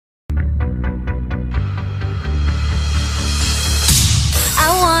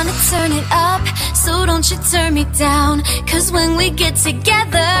turn it up, so don't you turn me down. Cause when we get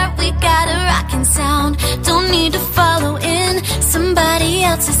together, we got a rockin' sound. Don't need to follow in somebody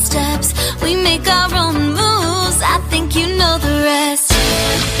else's steps. We make our own moves, I think you know the rest.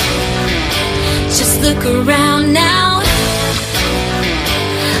 Just look around now,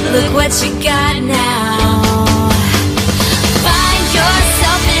 look what you got now. Find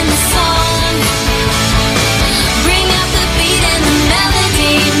yourself in the song, bring out the beat and the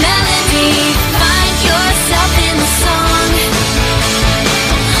melody, melody. Find yourself in the song.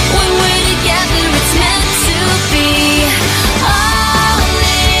 When we're together, it's meant to be. All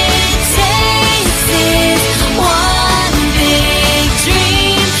it takes is one big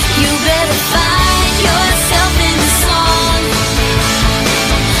dream. You better find yourself in the song.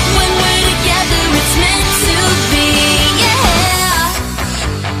 When we're together, it's meant to be. Yeah.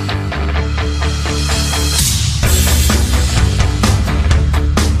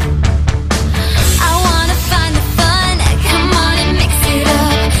 I wanna find the fun, come on and mix it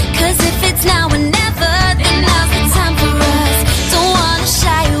up. Cause if it's now or never, then now's the time for us. Don't wanna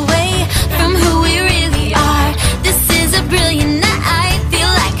shy away from who we really are. This is a brilliant night,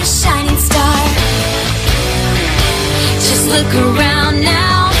 feel like a shining star. Just look around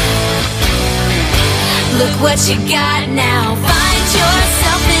now, look what you got now. Find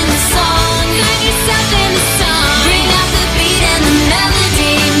yourself in the song, find yourself in the song. Bring out the beat and the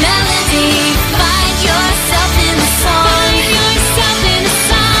melody, melody. Find yourself in the song, find yourself in the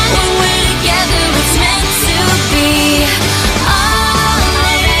song. When we're together, it's meant to be. All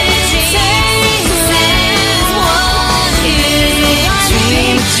it takes is one big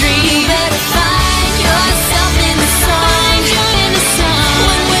dream. You better find yourself in the song, in the song.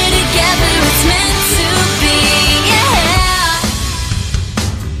 When we're together, it's meant to be. Yeah.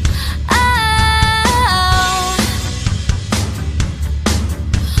 Oh.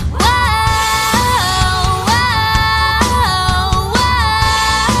 Whoa.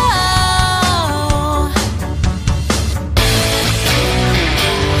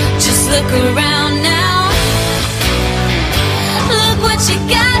 Just look around now, look what you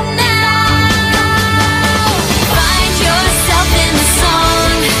got now. Find yourself in the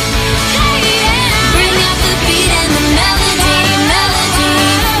song, bring out the beat and the melody, melody.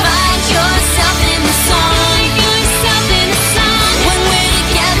 Find yourself in the song, yourself in the song. When we're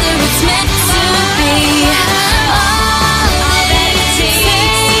together, it's meant to be. All it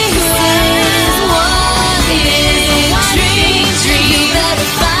takes is one big dream. You better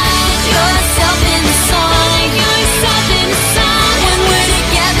find yourself in the song, yourself in the song. When we're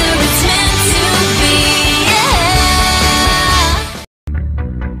together, it's meant to be. Yeah.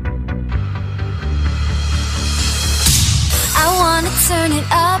 I wanna turn it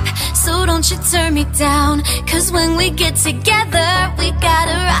up, so don't you turn me down. Cause when we get together, we got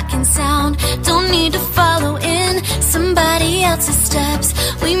a rockin' sound. Don't need to follow in somebody else's steps.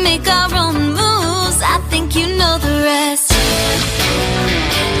 We make our own moves, I think you know the rest.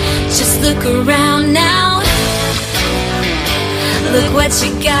 Just look around now, look what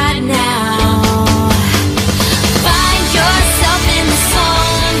you got now. Find yourself in the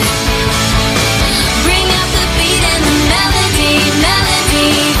song, bring out the beat and the melody,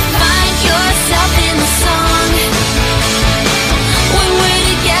 melody. Find yourself in the song. When we're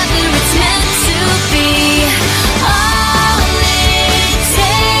together, it's meant to be. All it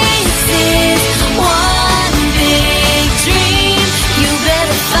takes is one big dream. You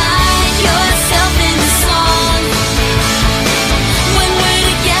better find yourself in the song. When we're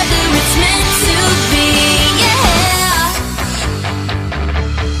together, it's meant to be. Yeah.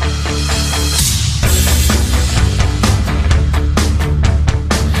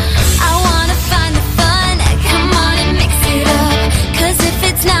 I wanna find the fun, come on and mix it up. Cause if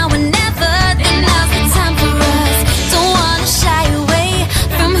it's now or never, then now's the time for us. Don't wanna shy away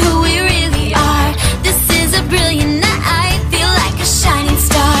from who we really are. This is a brilliant night, feel like a shining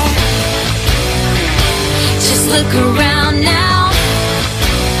star. Just look around now,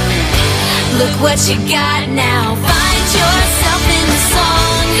 look what you got now. Find yourself in the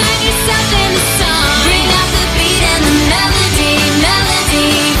song, find yourself in the song. Bring out the beat and the melody,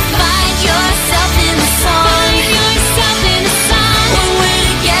 melody. Find yourself in the song, yourself in the song. When we're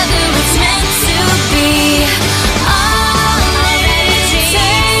together, it's meant to be. All it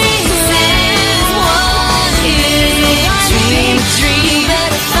takes is one big dream. You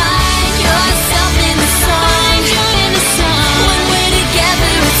better find yourself in the song, in the song. When we're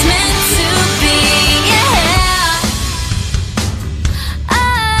together, it's meant to be. Yeah.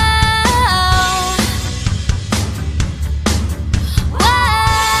 Oh.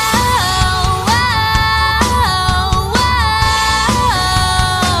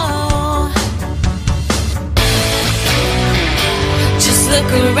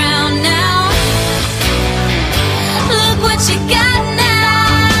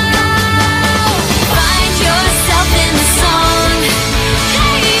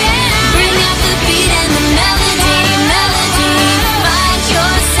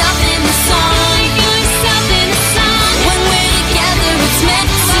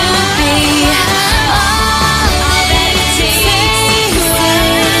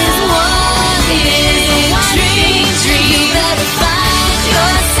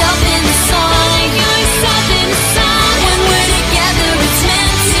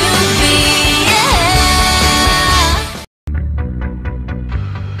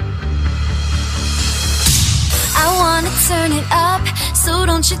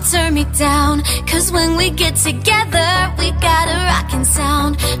 you turn me down, 'cause when we get together, we got a rockin'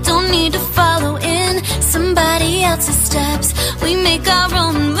 sound. Don't need to follow in somebody else's steps. We make our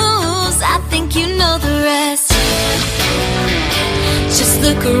own moves, I think you know the rest. Just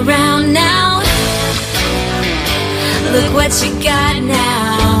look around now, look what you got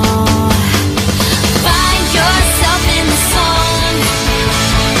now. Find yourself in the song,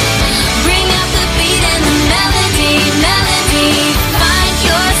 bring out the beat and the melody, melody. Find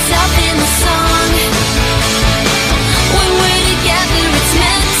yourself in the song. When we're together, it's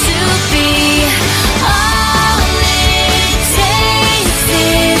meant to be. All it takes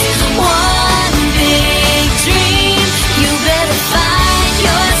is one big dream. You better find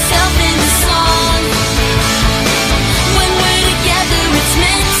yourself in the song. When we're together, it's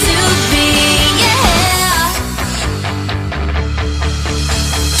meant to be. Yeah.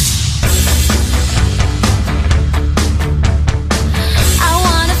 I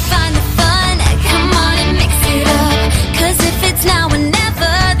wanna find the fun, come on and mix it up. 'Cause if it's now or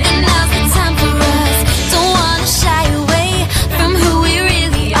never, then now's the time for us. Don't wanna shy away from who we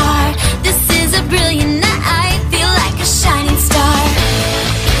really are. This is a brilliant night, feel like a shining star.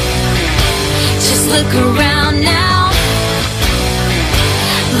 Just look around now,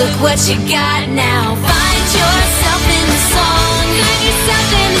 look what you got now. Find yourself in the song, find yourself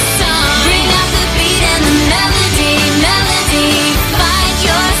in the song. Bring out the beat and the melody, melody. Find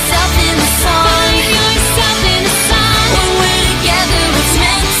yourself in the song, find yourself in the song. When we're together, it's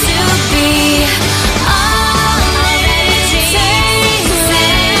meant to be. All it takes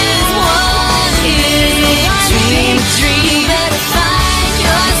is one big dream. You better find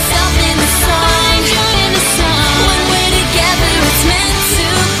yourself in the song, in the song. When we're together, it's meant to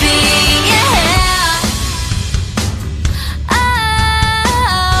be. Yeah. Oh.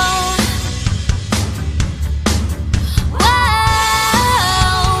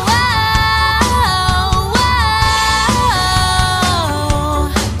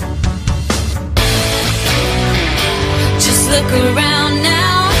 Just look around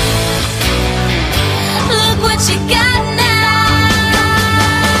now, look what you got now.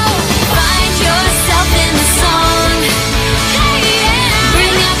 Find yourself in the song,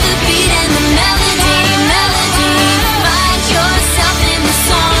 bring out the beat and the melody, melody. Find yourself in the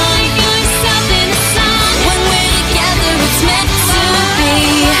song, yourself in the song. When we're together, it's meant to be.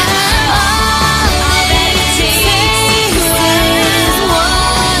 All it takes is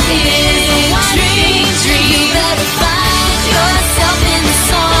one big dream. You better find yourself in the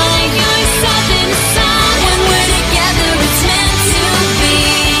song, yourself in the song. When we're together, it's meant to be.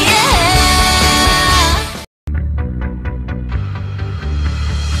 Yeah.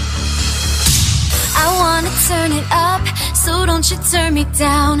 I wanna turn it up, so don't you turn me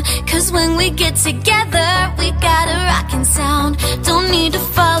down. 'Cause when we get together, we got a rockin' sound. Don't need to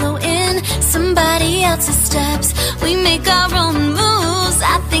follow in somebody else's steps. We make our own moves,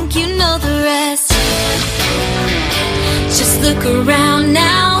 I think you know the rest. Just look around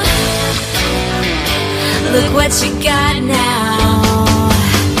now, look what you got now.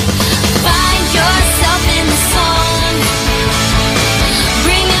 Find yourself in the song,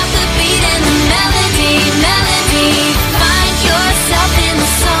 bring out the beat and the melody, melody. Find yourself in the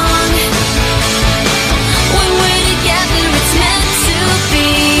song. When we're together, it's meant to be.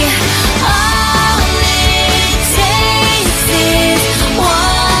 All it takes is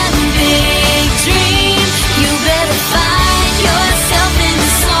one big dream. You better find yourself in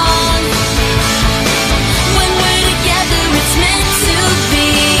the song. When we're together, it's meant to be.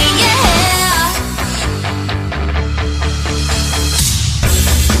 Yeah.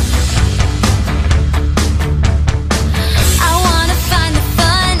 I wanna find the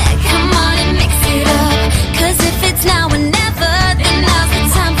fun, come on and mix it up. 'Cause if it's now or never, then now's the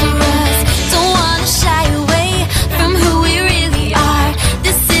time for us. Don't wanna shy away from who we really are.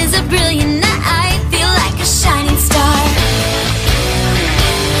 This is a brilliant night, feel like a shining star.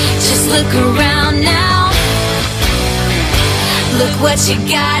 Just look around now, look what you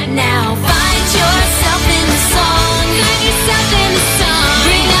got now. Find yourself in the song, find yourself in the song.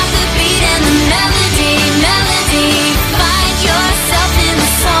 Bring out the beat and the melody, melody. Find yourself in the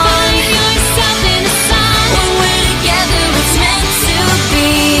song, yourself in the song. When we're together, it's meant to be.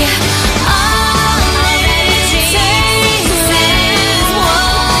 All it takes is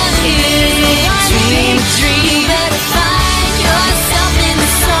one big dream. You better find yourself in the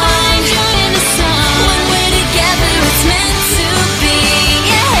song, in the song. When we're together, it's meant to be.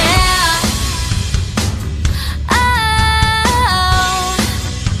 Yeah. Oh.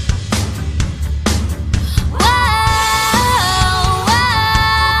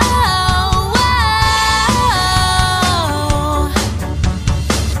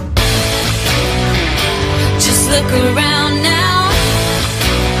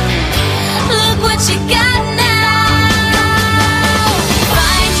 what you got now.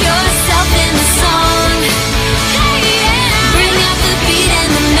 Find yourself in the song. Bring out the beat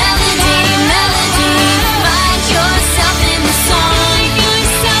and the melody, melody. Find yourself in the song.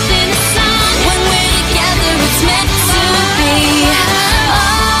 When we're together, it's meant to be.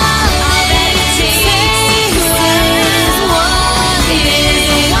 All it takes is one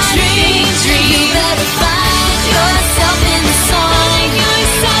big dream. You better find yourself in the song.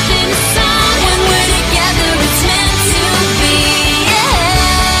 When we're together, it's meant to be. Yeah.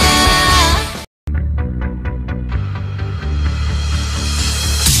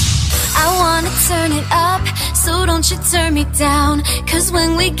 I wanna turn it up, so don't you turn me down. 'Cause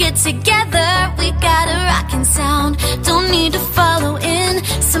when we get together, we got a rockin' sound. Don't need to follow in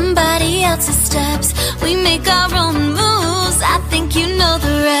somebody else's steps. We make our own moves, I think you know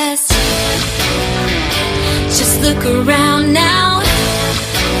the rest. Just look around now.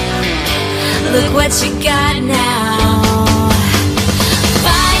 Look what you got now.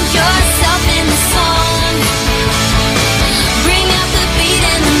 Find yourself in the song. Bring out the beat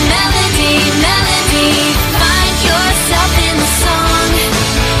and the melody, melody. Find yourself in the song.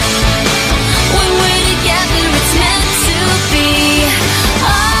 When we're together, it's meant to be.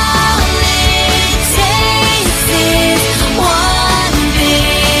 All it takes is one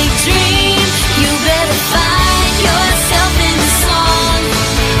big dream. You better find yourself in the song.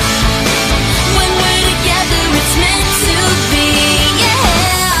 When we're together, it's meant to be.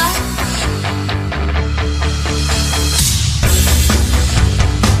 Yeah.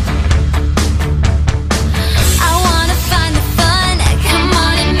 I wanna find the fun, come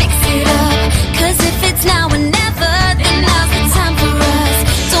on and mix it up. 'Cause if it's now or never, then now's the time for us.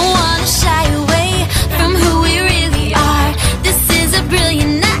 Don't wanna shy away from who we really are. This is a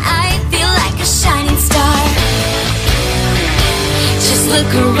brilliant night, feel like a shining star. Just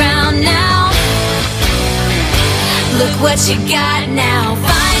look around now. Look what you got now.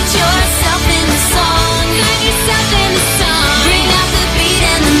 Find yourself in the song. Bring out the beat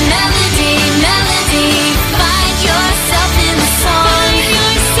and the melody, melody. Find yourself in the song.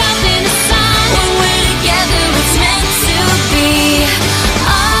 When we're together, it's meant to be.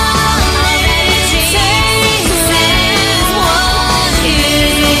 All it takes is one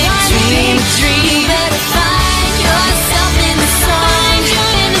big dream. You better find yourself in the song.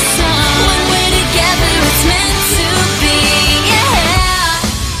 When we're together, it's meant to be. Yeah.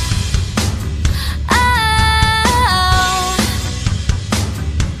 Oh.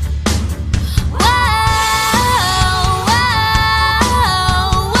 Whoa,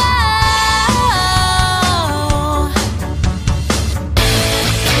 whoa.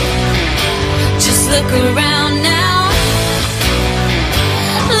 Just look around now.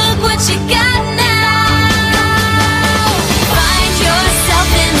 Look what you got now. Find yourself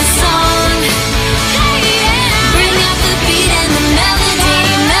in the song. Bring out the beat and the melody,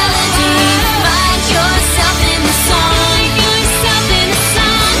 melody. Find yourself in the song.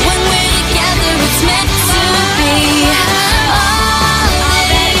 When we're together, it's meant to be. All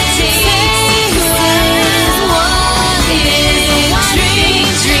it takes is one big dream.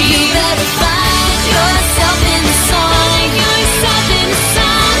 You better find yourself in the song.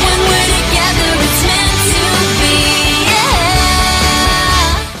 When we're together, it's meant to be. Yeah.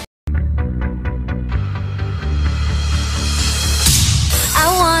 I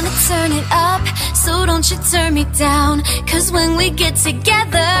wanna turn it up, so don't you turn me down. 'Cause when we get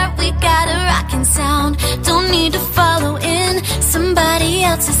together, we got a rockin' sound. Don't need to follow in somebody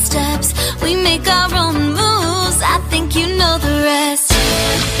else's steps. We make our own moves, I think you know the rest.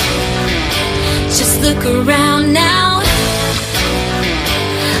 Just look around now.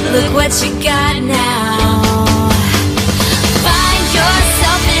 Look what you got now. Find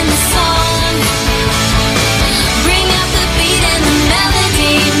yourself in the song. Bring out the beat and the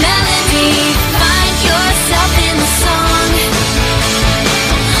melody, melody. Find yourself in the song.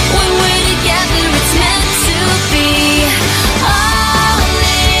 When we're together, it's meant to be. All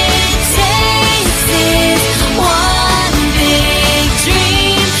it takes is one big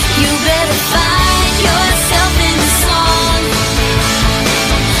dream. You better find yourself in the song.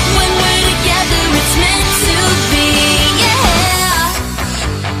 When we're together, it's meant to be. Yeah.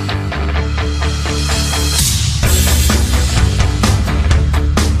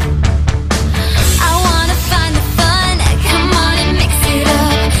 I wanna find the fun, come on and mix it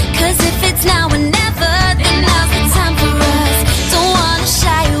up. 'Cause if it's now or never, then now's the time for us. Don't wanna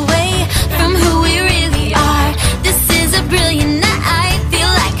shy away from who we really are. This is a brilliant night,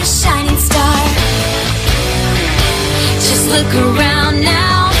 feel like a shining star. Just look around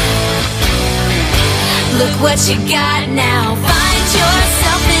now. Look what you got now. Find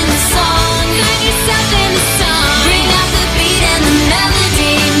yourself in the song.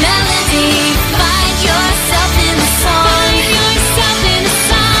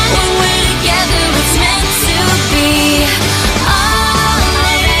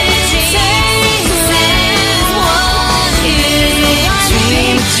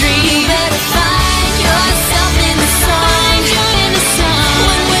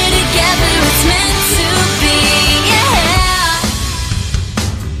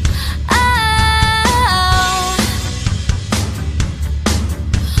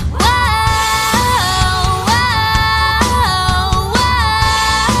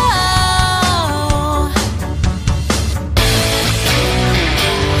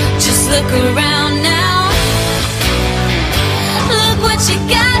 look around now. Look what you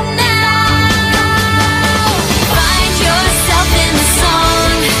got now. Find yourself in the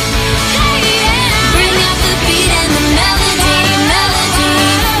song. Bring out the beat and the melody, melody.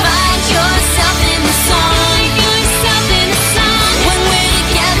 Find yourself in the song. When we're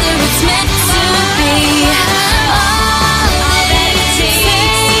together, it's meant to be. All it takes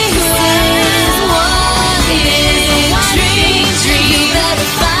is one big dream. You better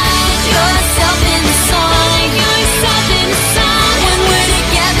find yourself in the song. When we're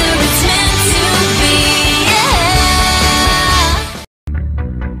together, it's meant to be. Yeah.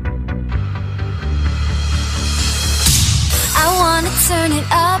 I wanna turn it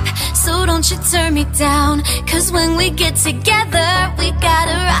up, so don't you turn me down. 'Cause when we get together, we got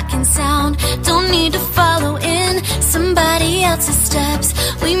a rockin' sound. Don't need to follow in somebody else's steps.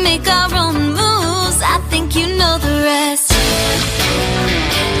 We make our own moves, I think you know the rest.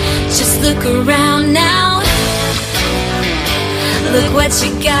 Just look around now. Look what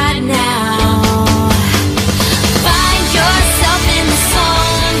you got now. Find yourself in the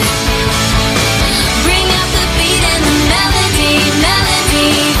song. Bring out the beat and the melody,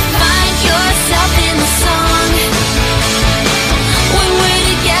 melody. Find yourself in the song. When we're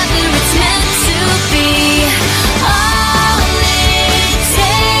together, it's meant to be. All it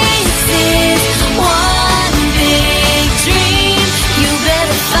takes is one big dream. You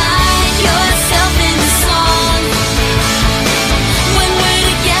better find yourself in the song. When we're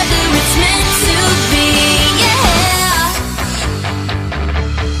together, it's meant to be. Yeah.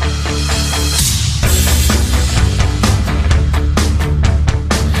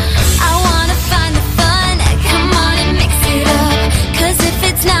 I wanna find the fun, come on and mix it up. 'Cause if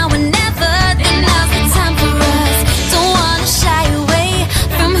it's now or never, then now's the time for us. Don't wanna shy away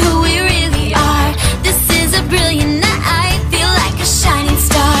from who we really are. This is a brilliant night, feel like a shining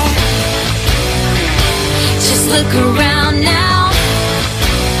star. Just look around now.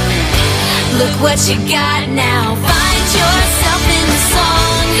 Look what you got now. Find yourself in the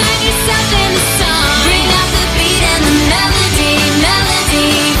song. Bring out the beat and the melody,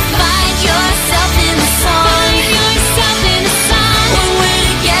 melody. Find yourself in the song. When we're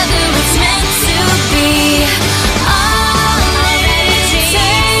together, it's meant to be. All it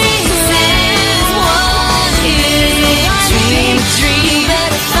takes is one big dream. You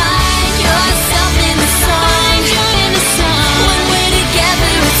better find yourself in the song. When we're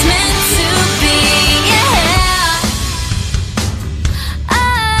together, it's meant to be. Yeah. Oh.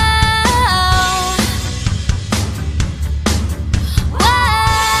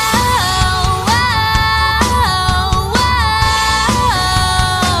 Whoa,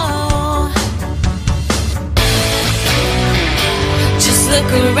 whoa. Just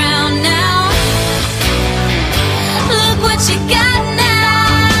look around now. Look what you got now.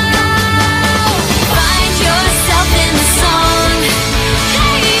 Find yourself in the song.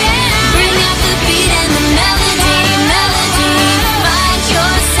 Bring out the beat and the melody, melody. Find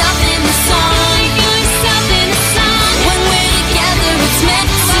yourself in the song. When we're together, it's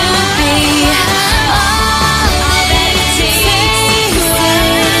meant to be. All it takes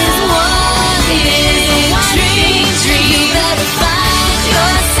is one big dream. You better find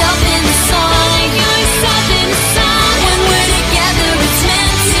yourself in the song. When we're together, it's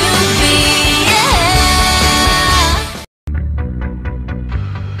meant to be. Yeah.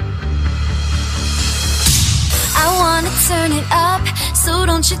 I wanna turn it up, so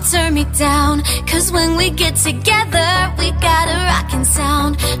don't you turn me down. 'Cause when we get together, we got a rockin'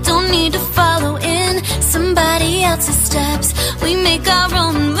 sound. Don't need to follow in somebody else's steps. We make our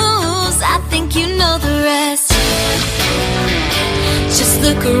own moves, I think you know the rest. Just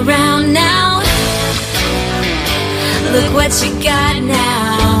look around now. Look what you got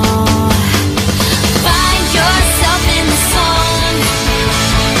now. Find yourself in the song.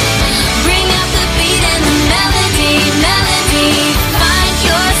 Bring out the beat and the melody, melody. Find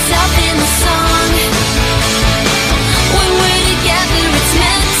yourself in the song. When we're together, it's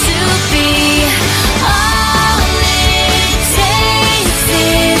meant to be. All it takes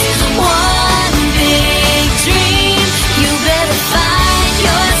is one big dream. You better find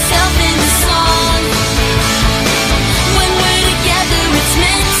yourself in the song. When we're together, it's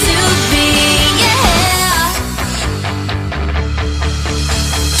meant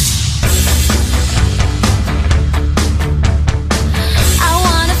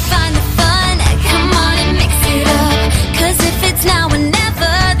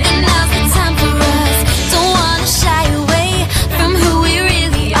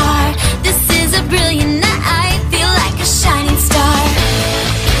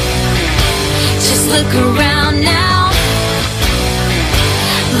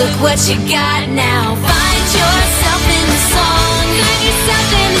what you got now. Find yourself in the song. Find yourself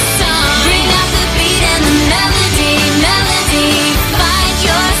in the song. Bring out the beat and the melody, melody. Find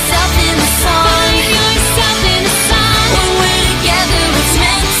yourself in the song. Find yourself in the song. When we're together, it's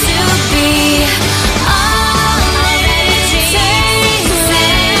meant to be. All it takes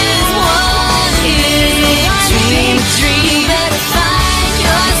is one big dream. You better find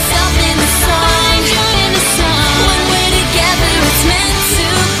yourself in the song. In the song. When we're together, it's meant to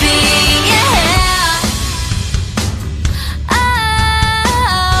be. Yeah. Oh.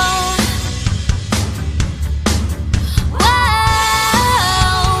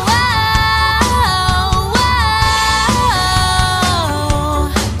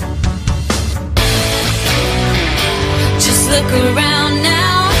 Just look around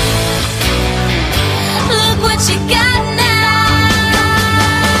now. Look what you got now.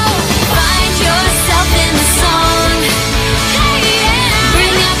 Find yourself in the song.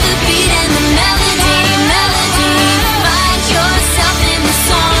 Bring out the beat and the melody, melody. Find yourself in the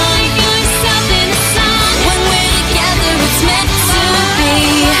song. When we're together, it's meant to be.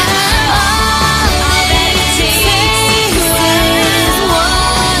 All it takes is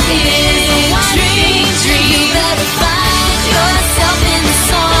one big dream. You better find yourself in the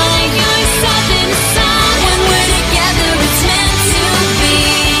song. When we're together, it's meant to be.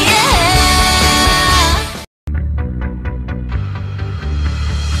 Yeah.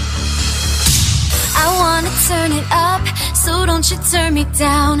 I wanna turn it up, so don't you turn me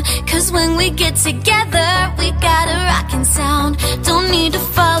down. 'Cause when we get together, we got a rockin' sound. Don't need to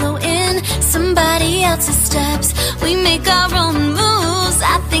follow in somebody else's steps. We make our own moves,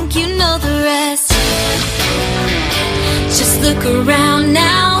 I think you know the rest. Just look around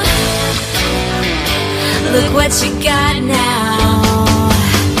now. Look what you got now.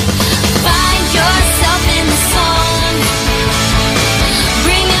 Find yourself in the song.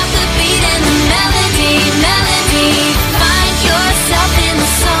 Bring out the beat and the melody, melody. Find yourself in the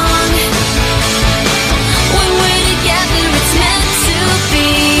song. When we're together, it's meant to be.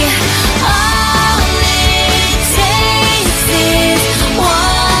 All it takes is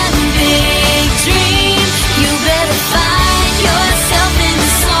one big dream. You better find yourself in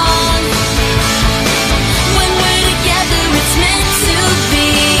the song. When we're together, it's meant to be.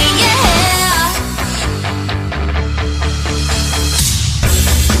 Yeah.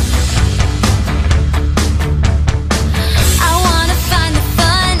 I wanna find the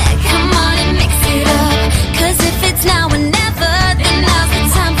fun, come on and mix it up. 'Cause if it's now or never, then now's the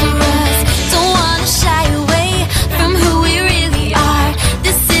time for us. Don't wanna shy away from who we really are.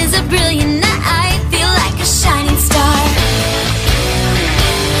 This is a brilliant night, feel like a shining star.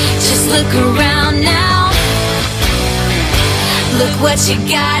 Just look around now. Look what you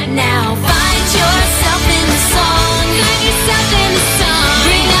got now. Find yourself in the song.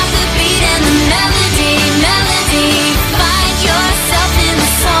 Bring out the beat and the melody, melody. Find yourself in the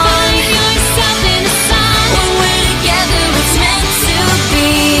song. When we're together, it's meant to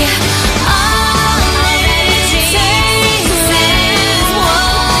be. All it takes is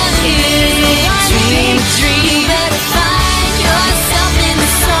one big dream. You better find yourself in the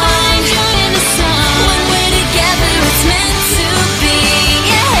song. When we're together, it's meant to be.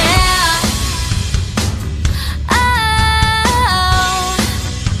 Yeah. Oh.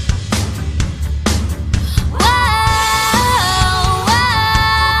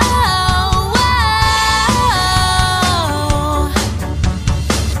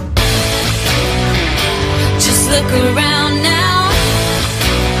 Just look around now.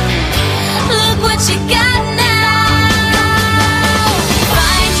 Look what you got now.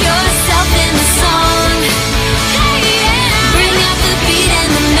 Find yourself in the song. Bring out the beat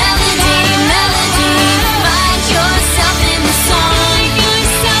and the melody, melody. Find yourself in the song.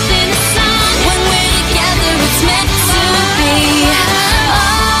 When we're together, it's meant to be.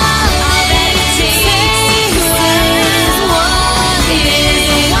 All it takes is one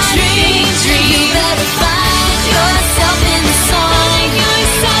big dream. You better find yourself in the song.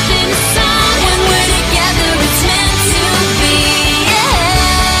 When we're together, it's meant to be. Yeah.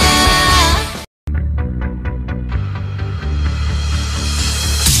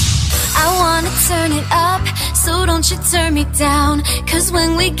 I wanna turn it up, so don't you turn me down. 'Cause when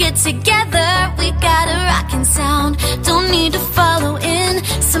we get together, we got a rockin' sound. Don't need to follow in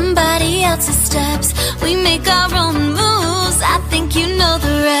somebody else's steps. We make our own moves, I think you know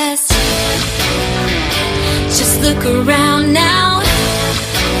the rest. Just look around now.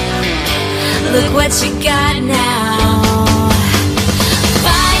 Look what you got now.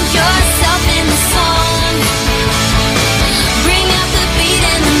 Find yourself in the song. Bring out the beat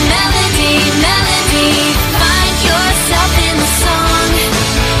and the melody, melody. Find yourself in the song.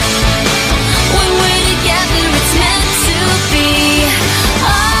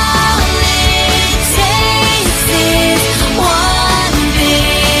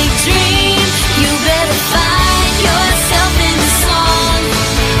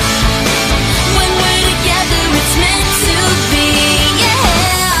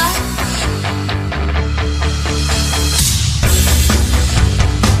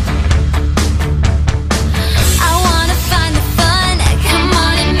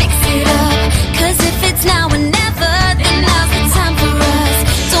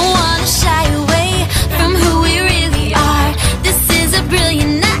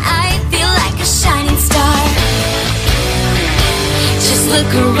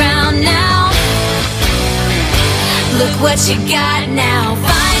 look around now. Look what you got now.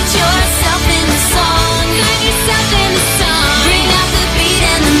 Find yourself in the song. Find yourself in the song. Bring out the beat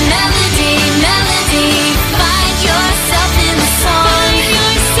and the melody, melody. Find yourself in the song. Find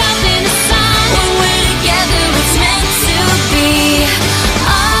yourself in the song. When we're together, it's meant to be.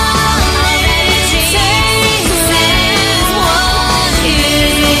 All it takes is one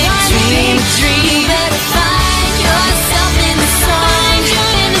big dream. You better find yourself in the song.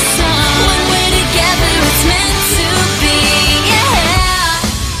 In the song. When we're together, it's meant to be. Yeah.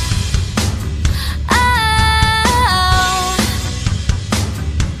 Oh.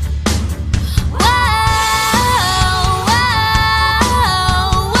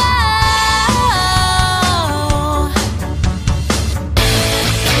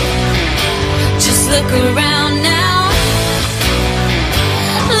 Just look around now.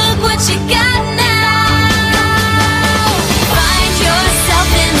 Look what you got now. Find yourself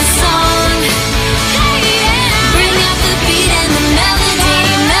in the song. Bring out the beat and the melody,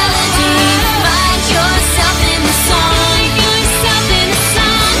 melody. Find yourself in the song.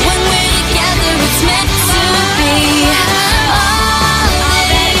 When we're together, it's meant to be. All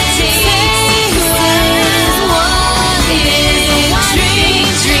it takes is one big dream.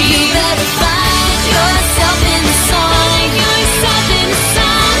 You better find yourself in the song.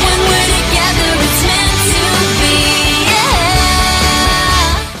 When we're together, it's meant to be. Yeah.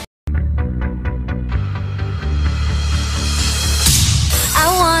 I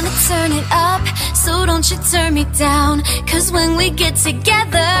wanna turn it up, so don't you turn me down. 'Cause when we get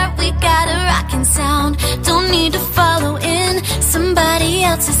together, we got a rockin' sound. Don't need to follow in somebody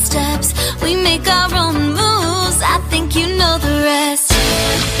else's steps. We make our own moves, I think you know the rest.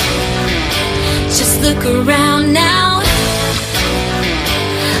 Just look around now.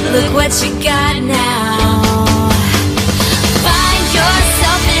 Look what you got now. Find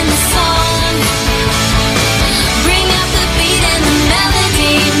yourself in the song. Bring out the beat and the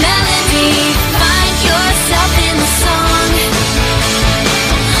melody, melody. Find yourself in the song.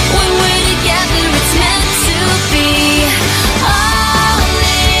 When we're together, it's meant to be. All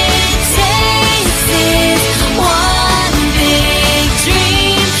it takes is one big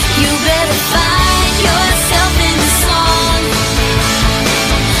dream. You better find yourself in the song.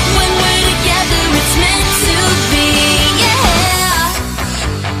 When we're together, it's meant to be. Yeah.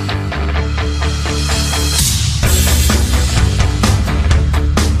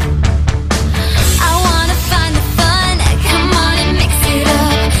 I wanna find the fun, come on and mix it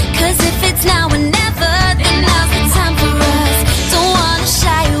up. 'Cause if it's now or never, then now's the time for us. Don't wanna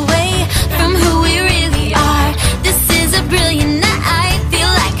shy away from who we really are. This is a brilliant night,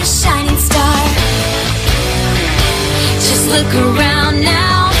 feel like a shining star. Just look around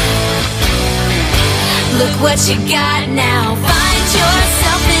now. Look what you got now. Find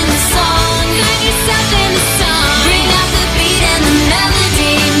yourself in the song. Bring out the beat and the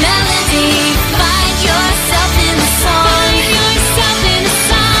melody, melody. Find yourself in the song.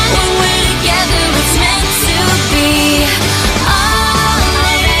 When we're together, it's meant to be. All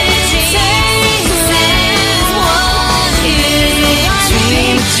it takes is one big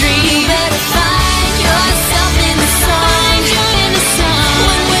dream. You better find yourself in the song.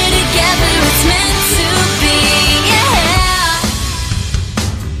 When we're together, it's meant to be. Yeah.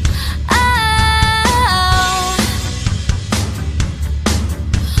 Oh.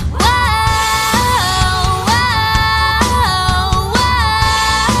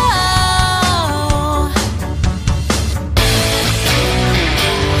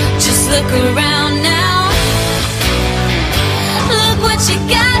 Just look around now. Look what you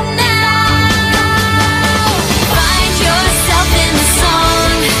got now. Find yourself in the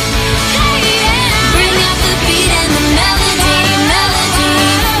song. Bring out the beat and the melody, melody.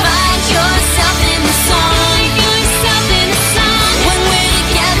 Find yourself in the song. When we're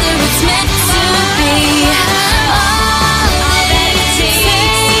together, it's meant to be. All it takes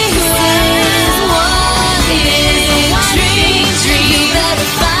is one big dream. You better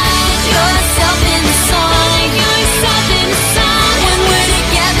find yourself in the song. When we're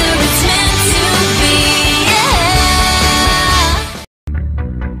together, it's meant to be. Yeah.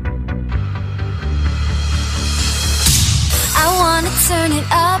 I wanna turn it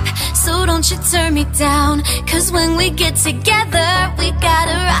up, so don't you turn me down. 'Cause when we get together, we got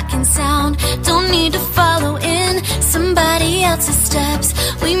a rockin' sound. Don't need to follow in somebody else's steps.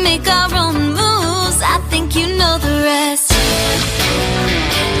 We make our own moves, I think you know the rest.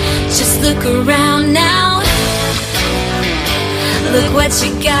 Just look around now. Look what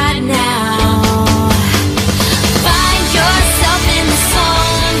you got now. Find yourself in the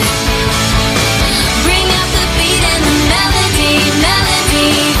song. Bring out the beat and the melody, melody.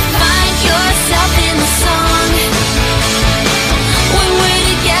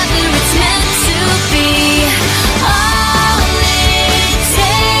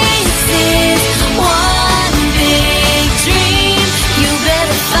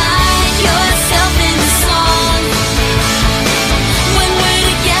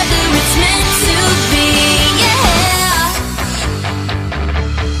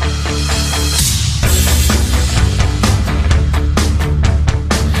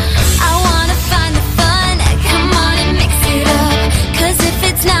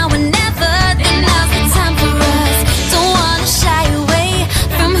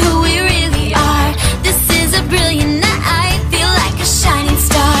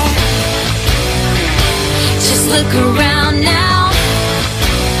 look around now.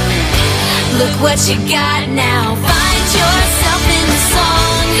 Look what you got now. Find yourself in the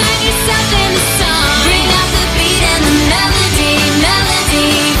song. Find yourself in the song. Bring out the beat and the melody,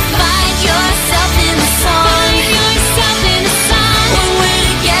 melody. Find yourself in the song. Find yourself in the song. When we're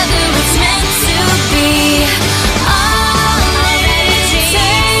together, it's meant to be. All it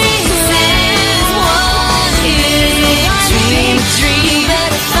takes is one big dream. You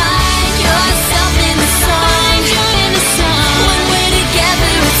better find yourself in the song. In the song. When we're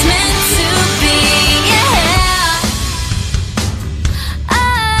together, it's meant to be. Yeah. Oh.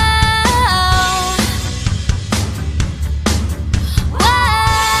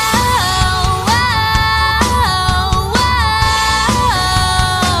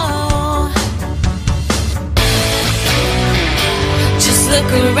 Just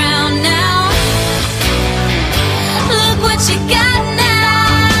look around now. Look what you got now.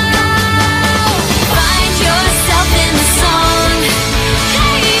 Find yourself in the song.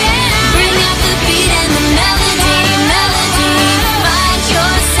 Bring out the beat and the melody, melody. Find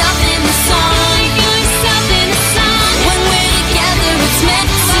yourself in the song. When we're together, it's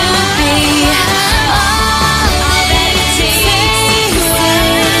meant to be. All it takes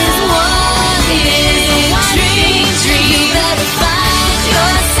is one big dream. You better find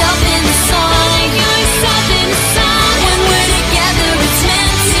yourself in the song. When we're together, it's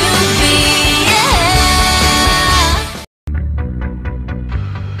meant to be. Yeah.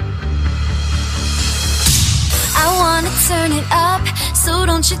 I wanna turn it up, so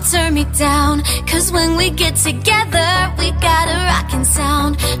don't you turn me down. 'Cause when we get together, we got a rockin'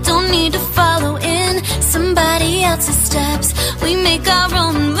 sound. Don't need to follow in somebody else's steps. We make our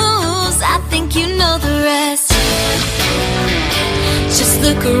own moves, I think you know the rest. Just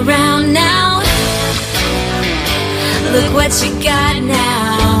look around now. Look what you got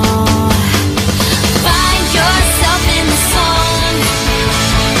now. Find yourself in the song.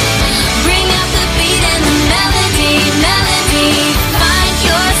 Bring out the beat and the melody, melody. Find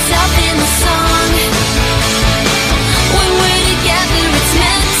yourself in the song. When we're together, it's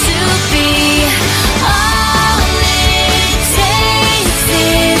meant to be. All it takes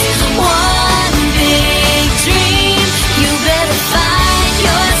is one big dream. You better find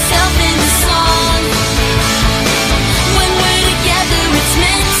yourself in the song. When we're together, it's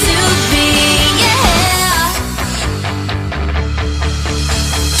meant to be. Yeah.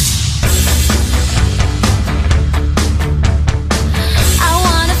 I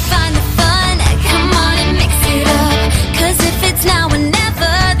wanna find the fun, come on and mix it up. 'Cause if it's now or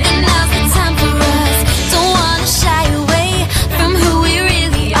never, then now's the time for us. Don't wanna shy away from who we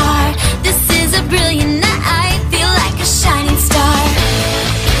really are. This is a brilliant night, feel like a shining star.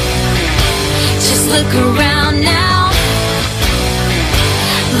 Just look around now.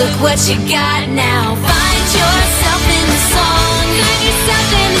 Look what you got now. Find yourself in the song.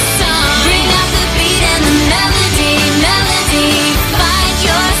 Bring out the beat and the melody, melody. Find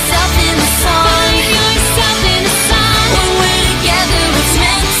yourself in the song. When we're together, it's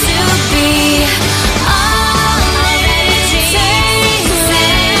meant to be. All it takes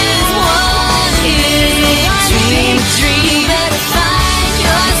is one big dream. You better find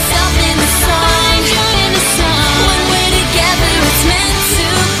yourself in the song. When we're together, it's meant to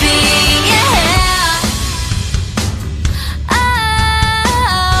be. Yeah. Oh.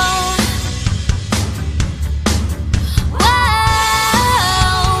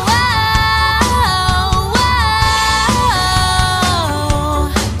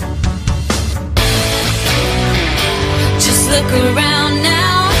 Just look around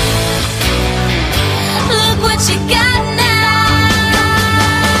now. Look what you got now.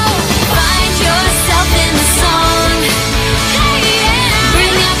 Find yourself in the song.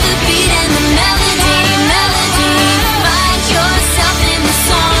 Bring out the beat and the melody, melody. Find yourself in the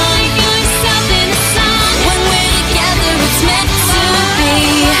song. When we're together, it's meant to be.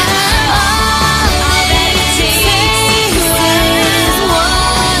 All it takes is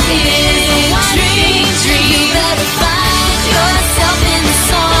one big dream. You better find yourself in the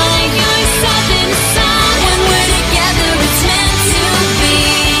song. When we're together, it's meant to be.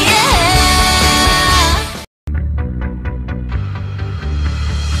 Yeah.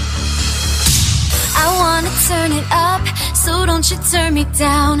 I wanna turn it up, so don't you turn me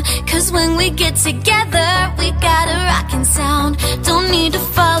down. 'Cause when we get together, we got a rockin' sound. Don't need to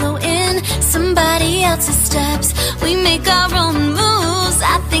follow in somebody else's steps. We make our own moves,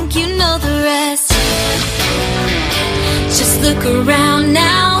 I think you know the rest. Just look around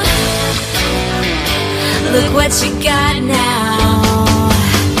now. Look what you got now.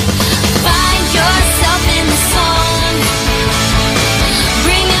 Find yourself in the song.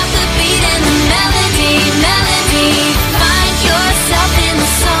 Bring out the beat and the melody, melody.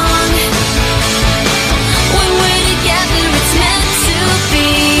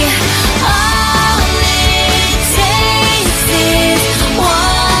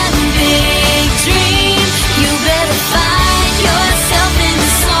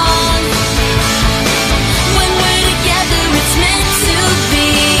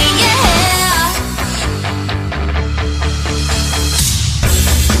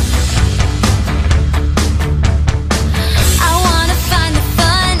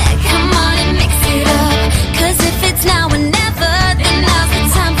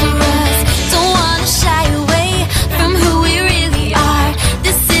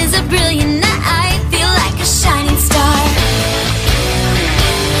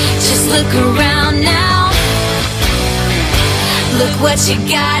 what you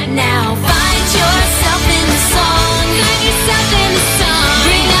got now. Find yourself in the song. Find yourself in the song.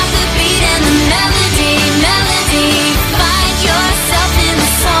 Bring out the beat and the melody, melody. Find yourself in the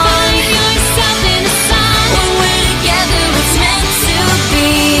song. Find yourself in the song. When we're together, it's meant to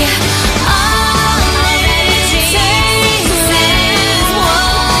be. All it takes is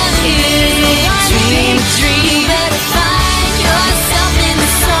one big dream. You better find yourself in the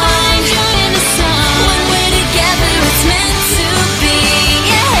song. In the song. When we're together, it's meant to be.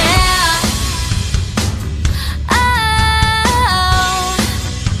 Yeah. Oh.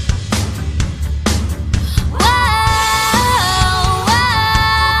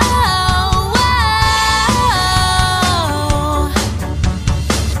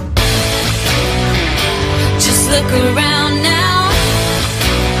 Just look around now.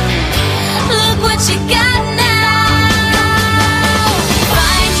 Look what you got now.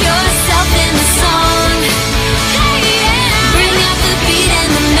 Find yourself in the song. Bring out the beat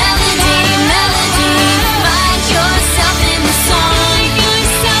and the melody, melody. Find yourself in the song.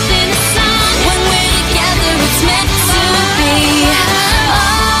 When we're together, it's meant to be.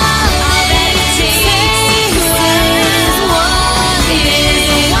 All it takes is one big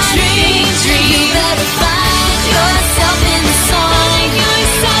dream. You better find yourself in the song.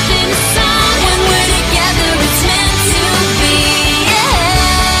 When we're together, it's meant to be. Yeah.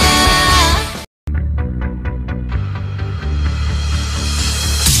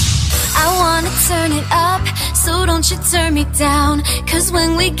 I wanna turn it up, so don't you turn me down. 'Cause when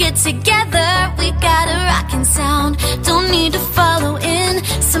we get together, we got a rockin' sound. Don't need to follow in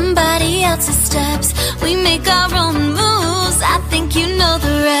somebody else's steps. We make our own moves, I think you know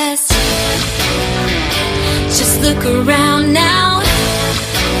the rest. Just look around now.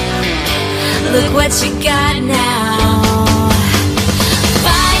 Look what you got now.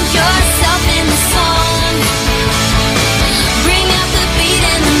 Find yourself in the song. Bring out the beat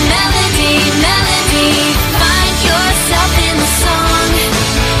and the melody, melody. Find yourself in the song.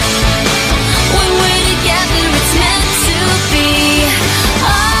 When we're together, it's meant to be.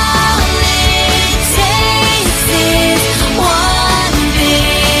 All it takes is one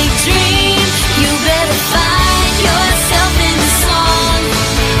big dream. You better find yourself in the song.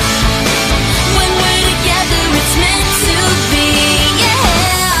 When we're together, it's meant to be. Yeah.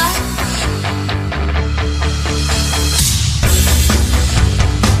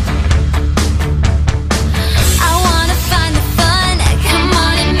 I wanna find the fun, come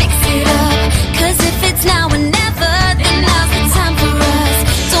on and mix it up. 'Cause if it's now or never, then now's the time for us.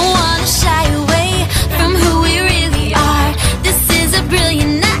 Don't wanna shy away from who we really are. This is a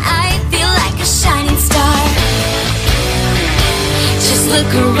brilliant night, feel like a shining star. Just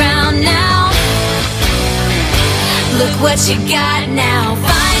look around now. Look what you got now.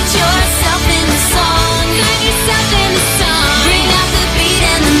 Find yourself in the song. Bring out the beat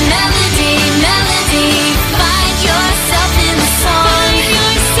and the melody, melody. Find yourself in the song.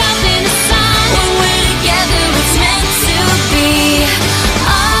 When we're together, it's meant to be.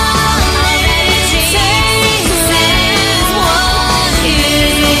 All it takes is one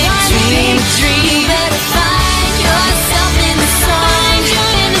big dream. You better find yourself in the song.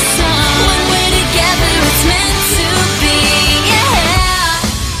 When we're together, it's meant to be. Yeah.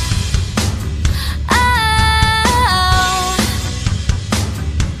 Oh.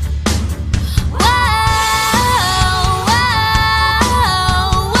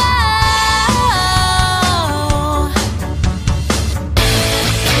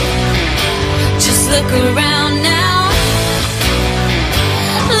 Just look around now.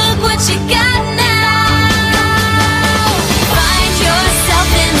 Look what you got now. Find yourself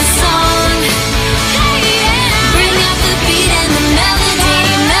in the song. Bring out the beat and the melody,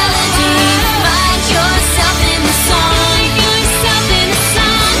 melody. Find yourself in the song.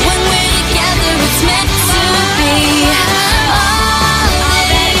 When we're together, it's meant to be. All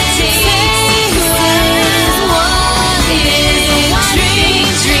it takes is one big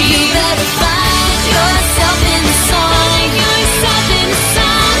dream. You better find yourself in the song.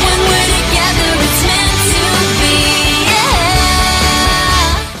 When we're together, it's meant to be. Yeah.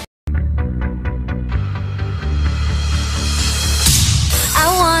 I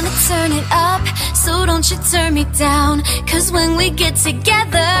wanna turn it up, so don't you turn me down. 'Cause when we get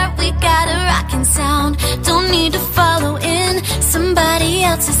together, we got a rockin' sound. Don't need to follow in somebody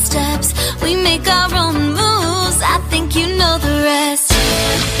else's steps. We make our own moves, I think you know the rest.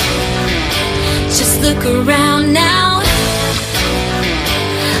 Just look around now.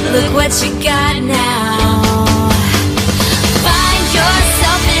 Look what you got now. Find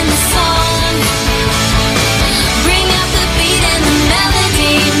yourself in the song. Bring out the beat and the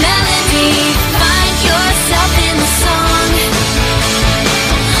melody, melody. Find yourself in the song.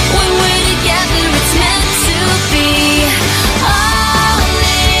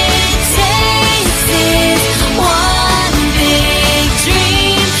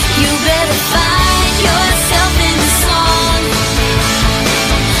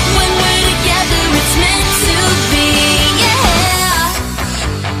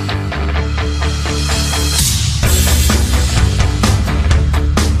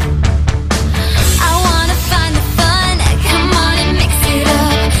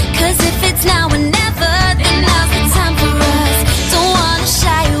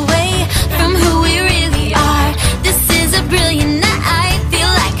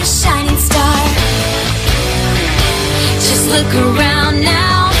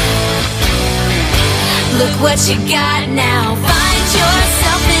 what you got now. Find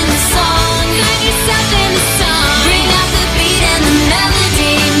yourself in the song. Find yourself in the song. Bring out the beat and the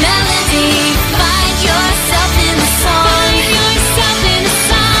melody, melody. Find yourself in the song. Find yourself in the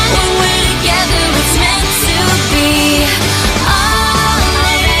song. When we're together, it's meant to be. All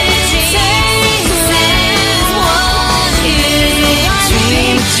it takes is one big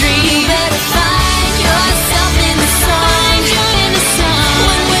dream. You better find yourself in the song. In the song.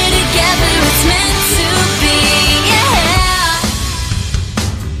 When we're together, it's meant to be. Yeah.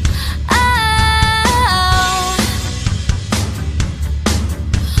 Oh.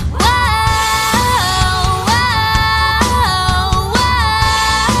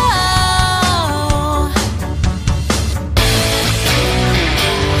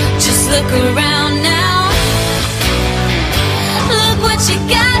 Just look around now. Look what you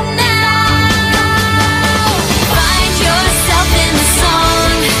got now. Find yourself in the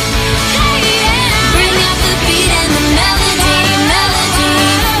song. Bring out the beat and the melody, melody.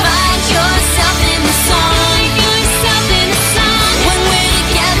 Find yourself in the song. When we're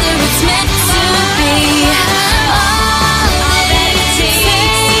together, it's meant to be. All it takes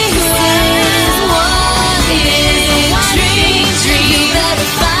is one big dream. You better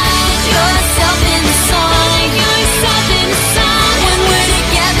find yourself in the song. When we're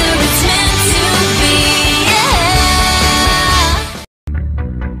together, it's meant to be. Yeah.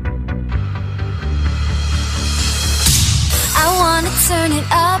 I wanna turn it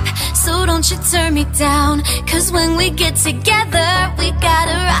up, so don't you turn me down. 'Cause when we get together, we got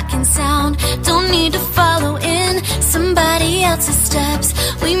a rockin' sound. Don't need to follow in somebody else's steps.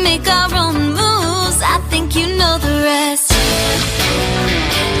 We make our own moves, I think you know the rest.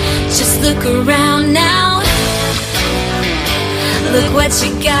 Just look around now. Look what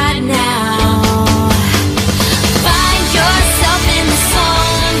you got now. Find yourself in the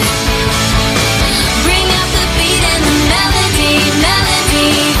song. Bring out the beat and the melody,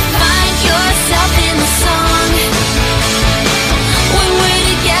 melody. Find yourself in the song. When we're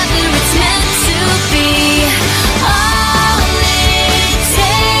together, it's meant to be. All it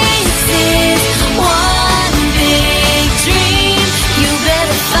takes is one big dream. You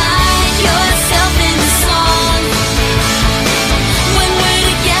better find yourself in the song. When we're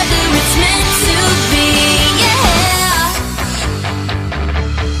together, it's meant to be. Yeah.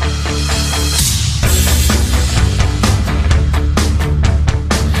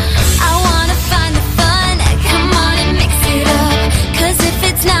 I wanna find the fun, come on and mix it up. 'Cause if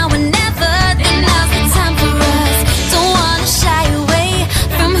it's now or never, then now's the time for us. Don't wanna shy away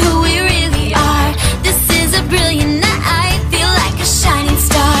from who we really are. This is a brilliant night, feel like a shining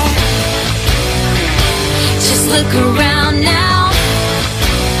star. Just look around now.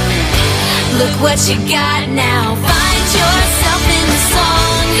 Look what you got now. Find yourself in the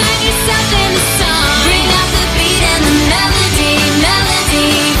song. Bring out the beat and the melody,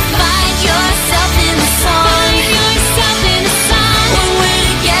 melody. Find yourself in the song. When we're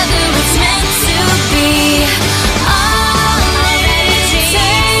together, it's meant to be. All it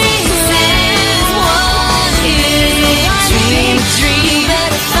takes is one big dream. You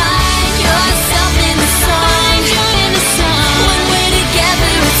better find yourself in the song. When we're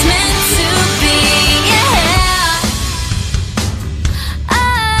together, it's meant to be. Yeah.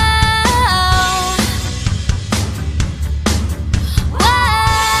 Oh.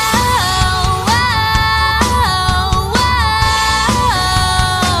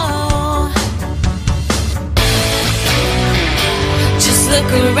 Just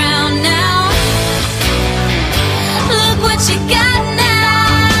look around now. Look what you got now.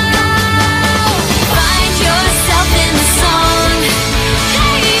 Find yourself in the song.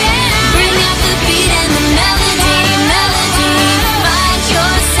 Bring out the beat and the melody, melody. Find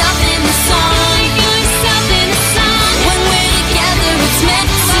yourself in the song. When we're together, it's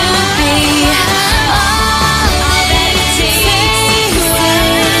meant to be. All it takes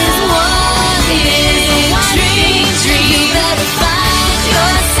is one big dream. You better find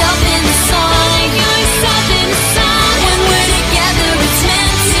yourself in the song. When we're together, it's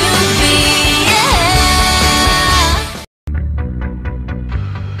meant to be. Yeah.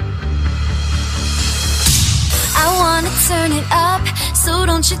 I wanna turn it up, so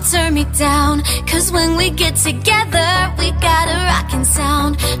don't you turn me down. 'Cause when we get together, we got a rockin'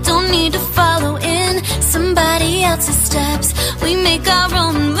 sound. Don't need to follow in somebody else's steps. We make our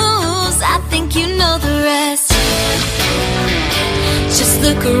own moves, I think you know the rest. Just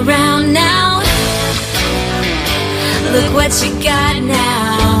look around now. Look what you got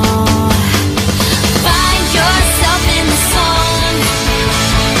now. Find yourself in the song.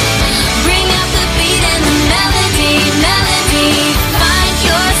 Bring out the beat and the melody, melody. Find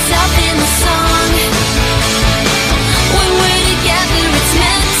yourself in the song.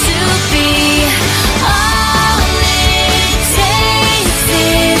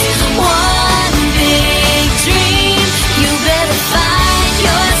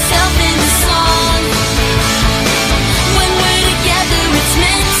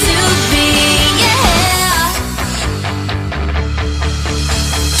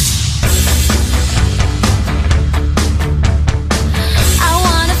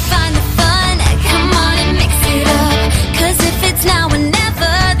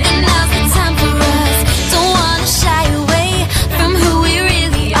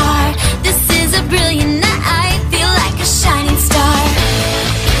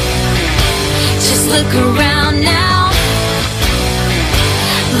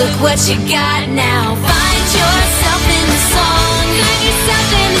 what you got now. Find yourself in the song. Find yourself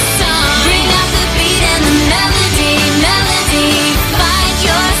in the song. Bring out the beat and the melody, melody. Find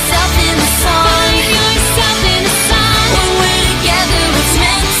yourself in the song. Find yourself in the song. When we're together, it's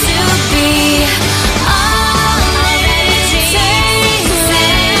meant to be. All it takes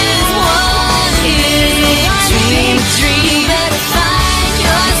is one big dream. You better find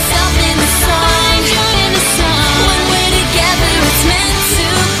yourself in the song. In the song. When we're together, it's meant to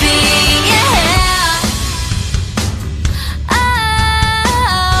be. Yeah. Oh.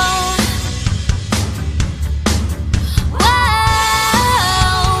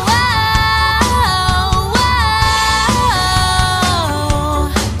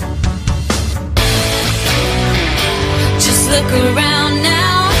 Just look around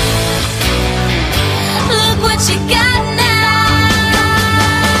now. Look what you got now.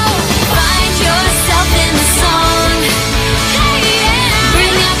 Find yourself in the song.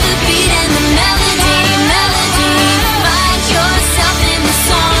 Bring out the beat and the melody, melody. Find yourself in the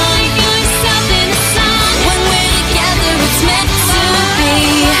song. When we're together, it's meant to be.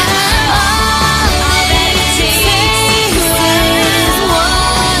 All it takes is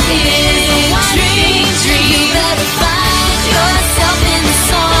one big dream. You better find yourself in the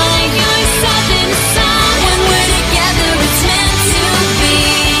song. When we're together, it's meant to be.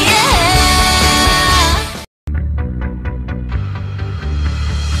 Yeah.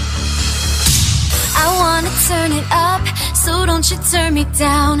 I wanna turn it up, so don't you turn me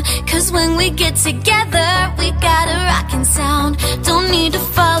down. 'Cause when we get together, we got a rockin' sound. Don't need to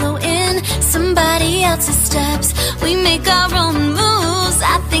follow in somebody else's steps. We make our own moves,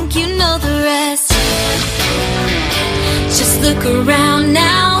 I think you know the rest. Just look around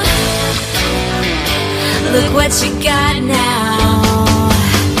now. Look what you got now.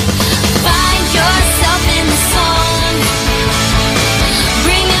 Find yourself in the song.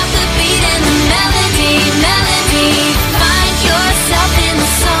 Bring out the beat and the melody, melody. Find yourself in the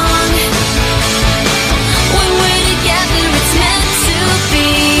song. When we're together, it's meant to be.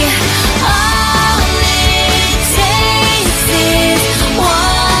 All it takes is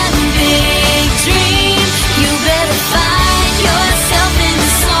one big dream. You better find yourself in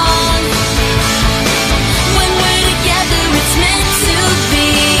the song. When we're together, it's meant to be.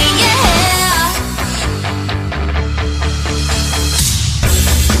 Yeah.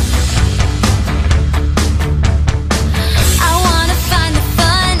 I wanna find the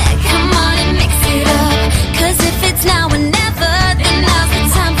fun, come on and mix it up. 'Cause if it's now or never, then now's the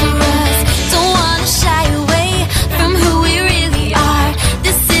time for us. Don't wanna shy away from who we really are.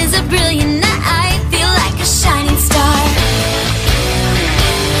 This is a brilliant night, feel like a shining star.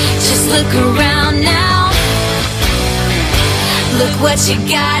 Just look around now. Look what you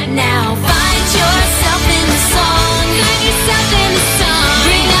got now. Find yourself in the song.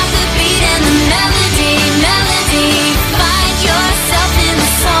 Bring out the beat and the melody, melody. Find yourself in the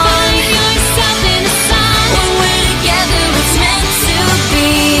song. When we're together, it's meant to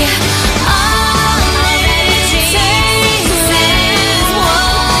be. All it takes is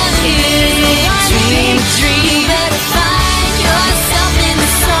one big dream. You better find yourself in the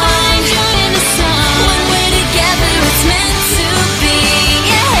song. When we're together, it's meant to be.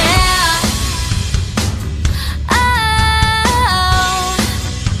 Yeah. Oh.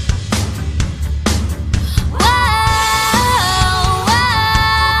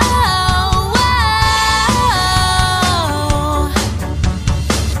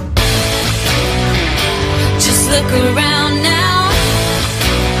 Just look around now.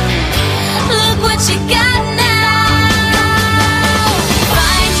 Look what you got now.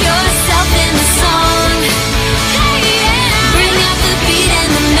 Find yourself in the song. Bring out the beat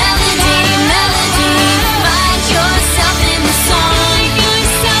and the melody, melody. Find yourself in the song.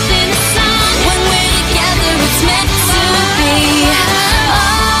 When we're together, it's meant to be.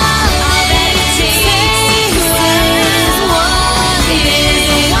 All it takes is one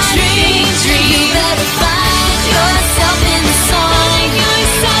big dream. You better find yourself in the song.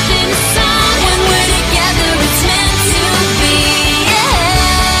 When we're together, it's meant to be. Yeah.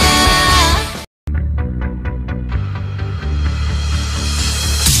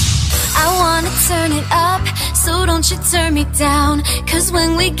 I wanna turn it up, so don't you turn me down. 'Cause when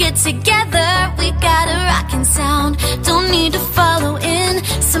we get together, we got a rockin' sound. Don't need to follow in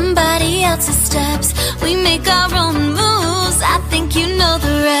somebody else's steps. We make our own moves, I think you know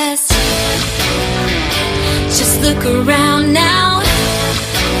the rest. Just look around now.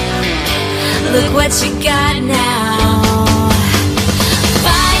 Look what you got now.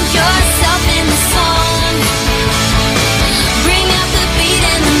 Find yourself in the song. Bring out the beat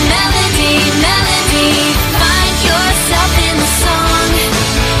and the melody, melody. Find yourself in the song.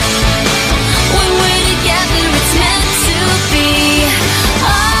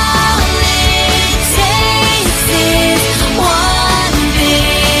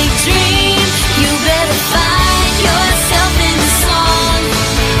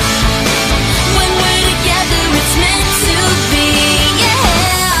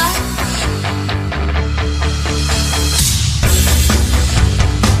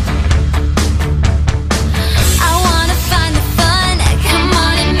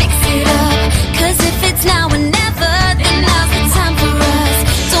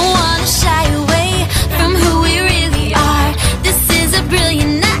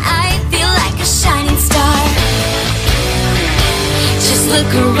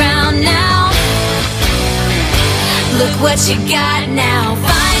 look around now. Look what you got now.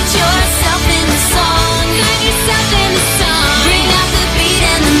 Find yourself in the song. Find yourself in the song. Bring out the beat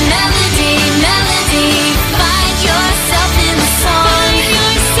and the melody, melody. Find yourself in the song. Find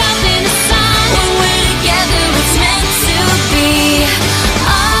yourself in the song. When we're together, it's meant to be.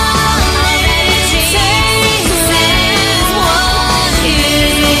 All it takes is one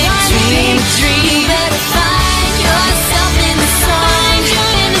big dream. You better find yourself in the song.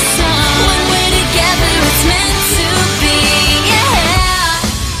 In the song. When we're together, it's meant to be. Yeah.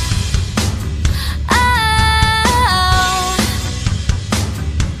 Oh.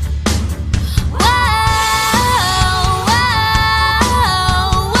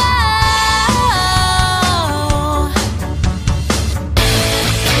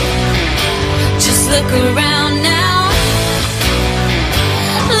 Just look around now.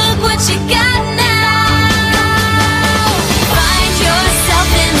 Look what you got now. Find yourself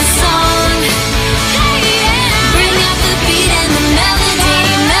in the song. Bring out the beat and the melody,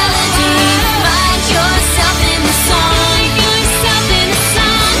 melody. Find yourself in the song.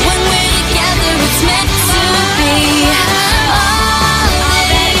 When we're together, it's meant to be. All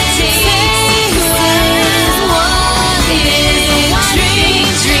it takes is one big dream.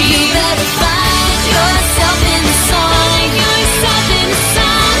 You better find yourself in the song.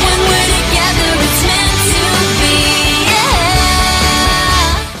 When we're together, it's meant to be. Yeah.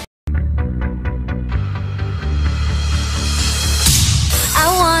 I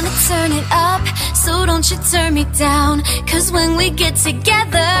wanna turn it up, so don't you turn me down. 'Cause when we get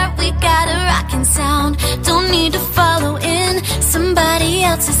together, we got a rockin' sound. Don't need to follow in somebody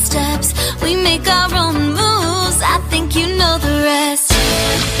else's steps. We make our own moves, I think you know the rest.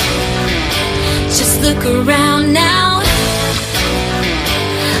 Just look around now.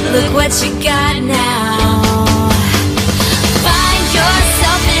 Look what you got now. Find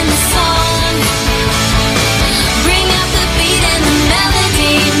yourself in the song. Bring out the beat and the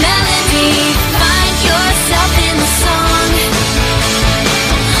melody, melody. Find yourself in the song.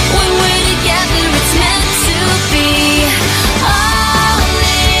 When we're together, it's meant to be. All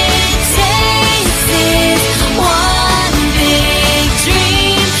it takes is one big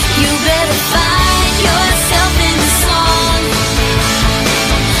dream. You better find yourself in the song.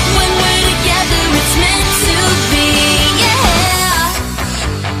 When we're together, it's meant to be. Yeah.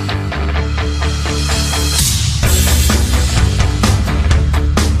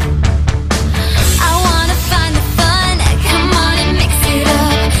 I wanna find the fun, come on and mix it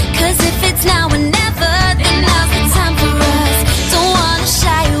up. 'Cause if it's now or never, then now's the time for us. Don't wanna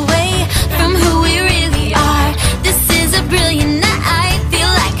shy away from who we really are. This is a brilliant night,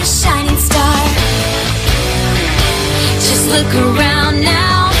 feel like a shining star. Just look around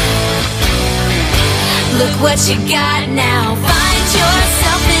now. Look what you got now. Find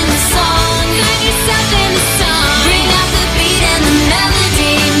yourself in the song. Bring out the beat and the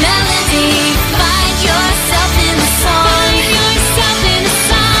melody, melody. Find yourself in the song.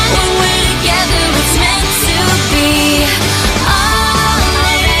 When we're together, it's meant to be. All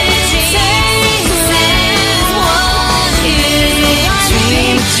it takes is one big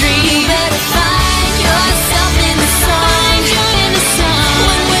dream. You better find yourself in the song.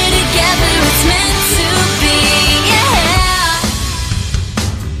 When we're together, it's meant to be. Yeah.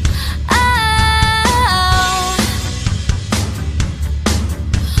 Oh.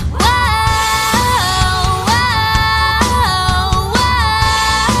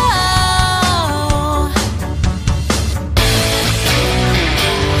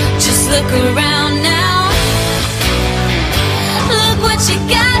 Just look around now. Look what you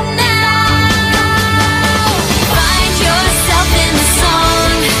got now. Find yourself in the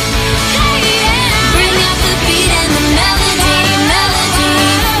song. Bring out the beat and the melody, melody.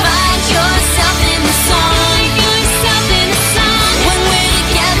 Find yourself in the song. When we're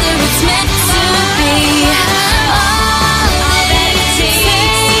together, it's meant to be. All it takes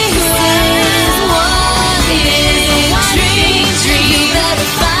is one big dream. You better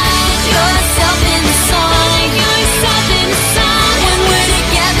find yourself in the song. When we're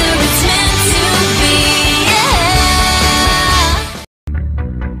together, it's meant to be. Yeah.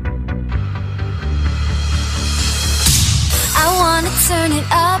 I wanna turn it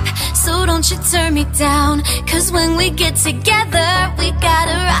up, so don't you turn me down. 'Cause when we get together, we got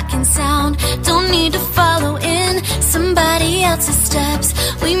a rockin' sound. Don't need to follow in somebody else's steps.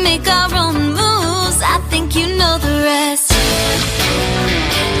 We make our own moves, I think you know the rest.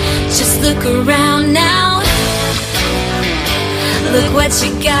 Just look around now. Look what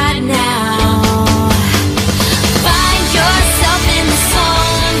you got now. Find yourself in the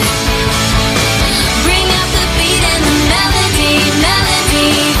song. Bring out the beat and the melody, melody.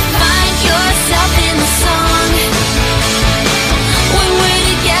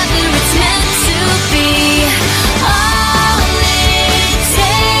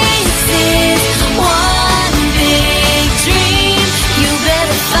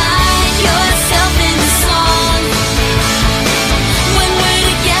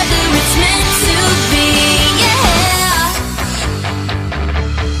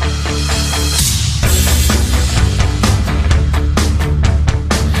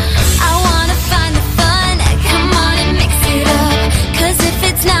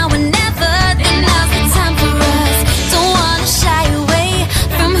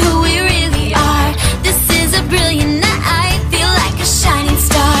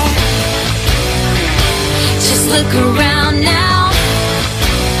 look around now.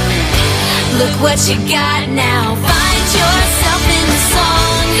 Look what you got now. Find yourself in the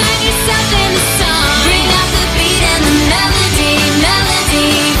song. Find yourself in the song. Bring out the beat and the melody,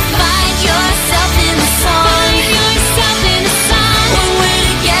 melody. Find yourself in the song. Find yourself in the song. When we're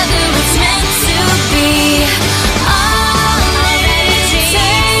together, it's meant to be. All it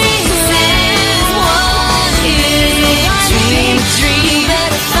takes is one big dream. You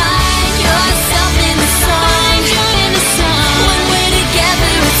better find yourself in the song. In the song. When we're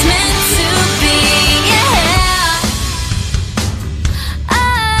together, it's meant to be. Yeah. Oh.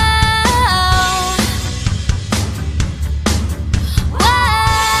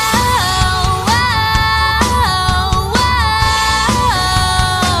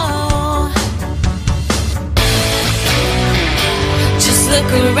 Just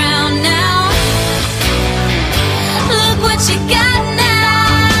look around now. Look what you got now.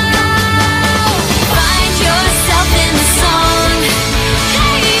 Find yourself in the song.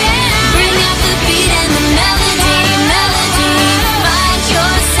 Bring out the beat and the melody, melody. Find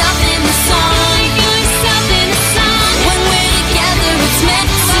yourself in the song. When we're together, it's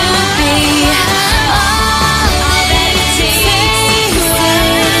meant to be. All it takes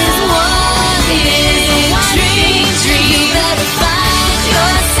is one big dream. You better find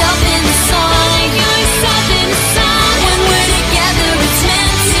yourself in the song. When we're together, it's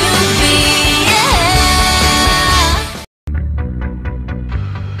meant to be. Yeah.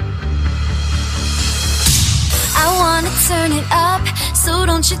 I wanna turn it up, so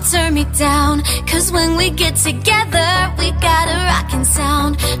don't you turn me down. 'Cause when we get together, we got a rockin'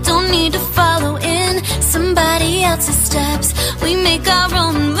 sound. Don't need to follow in somebody else's steps. We make our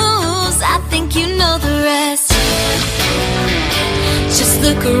own moves, I think you know the rest. Just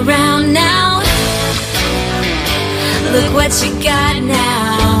look around now. Look what you got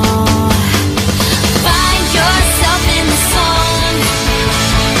now. Find yourself in the song.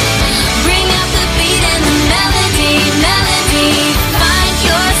 Bring out the beat and the melody, melody. Find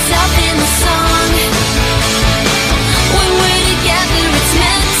yourself in the song. When we're together, it's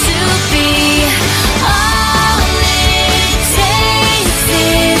meant to be. All it takes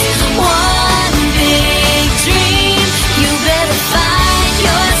is one big dream. You better find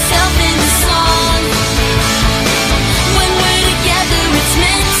yourself in the song. When we're together, it's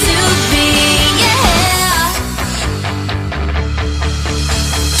meant to be. Yeah.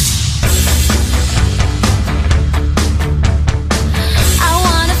 I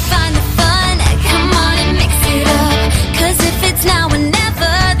wanna find the fun, come on and mix it up. 'Cause if it's now or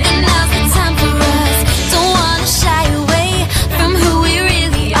never, then now's the time for us. Don't wanna shy away from who we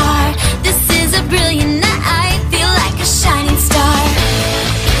really are. This is a brilliant night, feel like a shining star.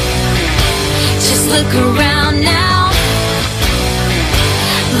 Just look around now.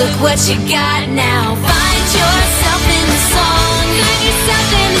 Look what you got now. Find yourself in the song.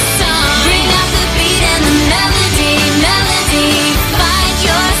 Bring out the beat and the melody, melody. Find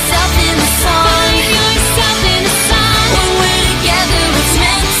yourself in the song. When we're together, it's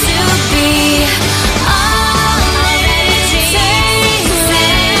meant to be. All it takes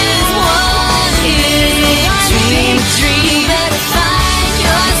is one big dream. You better find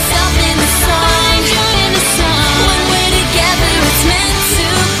yourself in the song. When we're together, it's meant to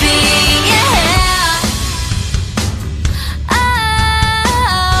be. Yeah. Oh.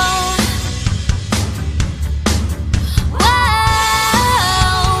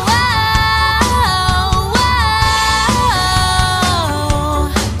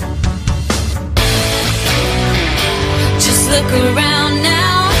 Just look around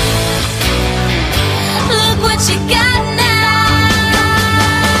now. Look what you got now.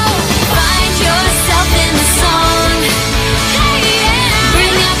 Find yourself in the song.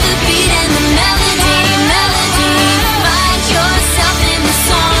 Bring out the beat and the melody, melody. Find yourself in the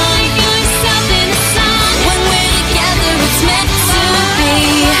song. When we're together, it's meant to be.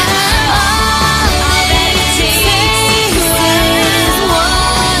 All it takes is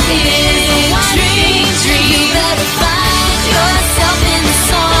one big dream. You better find yourself in the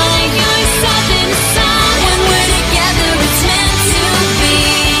song. When we're together, it's meant to be.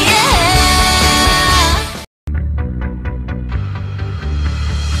 Yeah.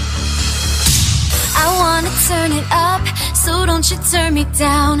 I wanna turn it up, so don't you turn me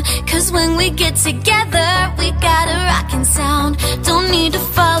down. 'Cause when we get together, we got a rockin' sound. Don't need to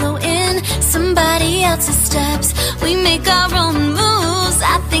follow in somebody else's steps. We make our own moves,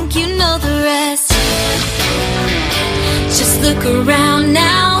 I think you know the rest. Just look around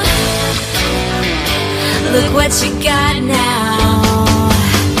now. Look what you got now.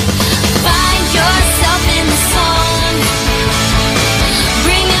 Find yourself in the song.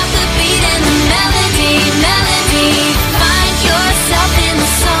 Bring out the beat and the melody, melody.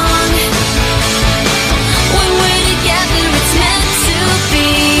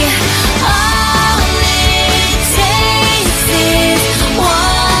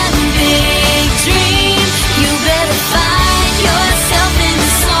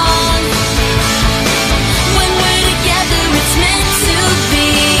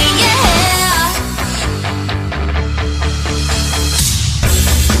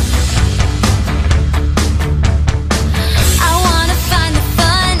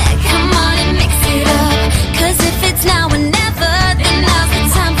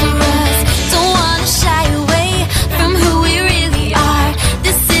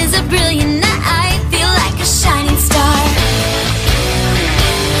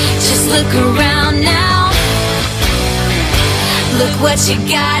 look around now. Look what you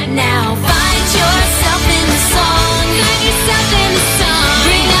got now. Find yourself in the song. Find yourself in the song.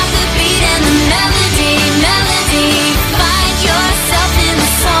 Bring out the beat and the melody, melody. Find yourself in the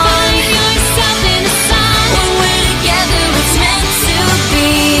song. Find yourself in the song. When we're together, it's meant to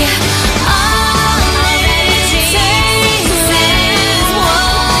be. All it takes is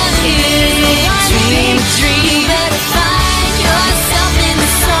one big dream. You better find yourself in the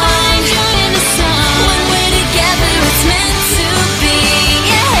song. When we're together, it's meant to be.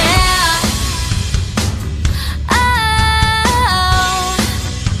 Yeah. Oh.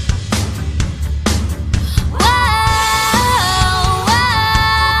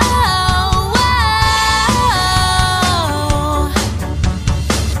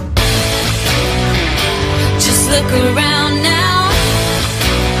 Just look around now.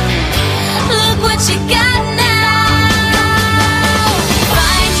 Look what you got.